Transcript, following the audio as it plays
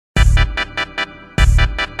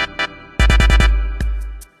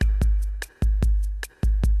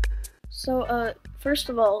So, first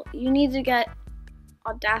of all, you need to get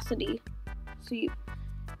Audacity. So you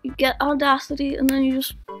get Audacity, and then you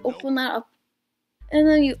just open that up. And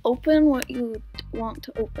then you open what you want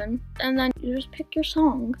to open, and then you just pick your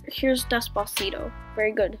song. Here's Despacito.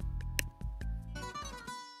 Very good.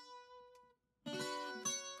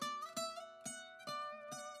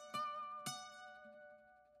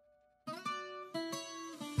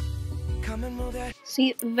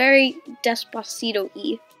 See, very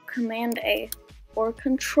Despacito-y. Command A or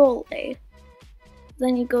Control A.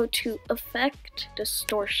 Then you go to Effect,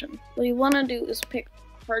 Distortion. What you want to do is pick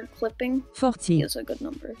Hard Clipping. 40 is a good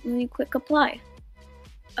number. And then you click Apply.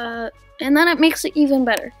 And then it makes it even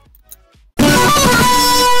better.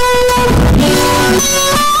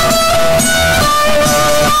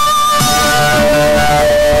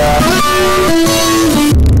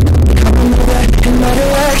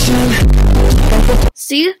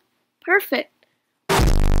 See? Perfect.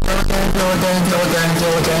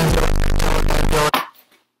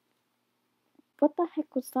 What the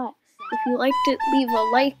heck was that? If you liked it, leave a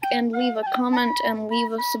like and leave a comment and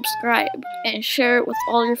leave a subscribe and share it with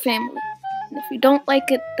all your family. And if you don't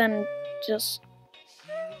like it, then just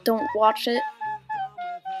don't watch it.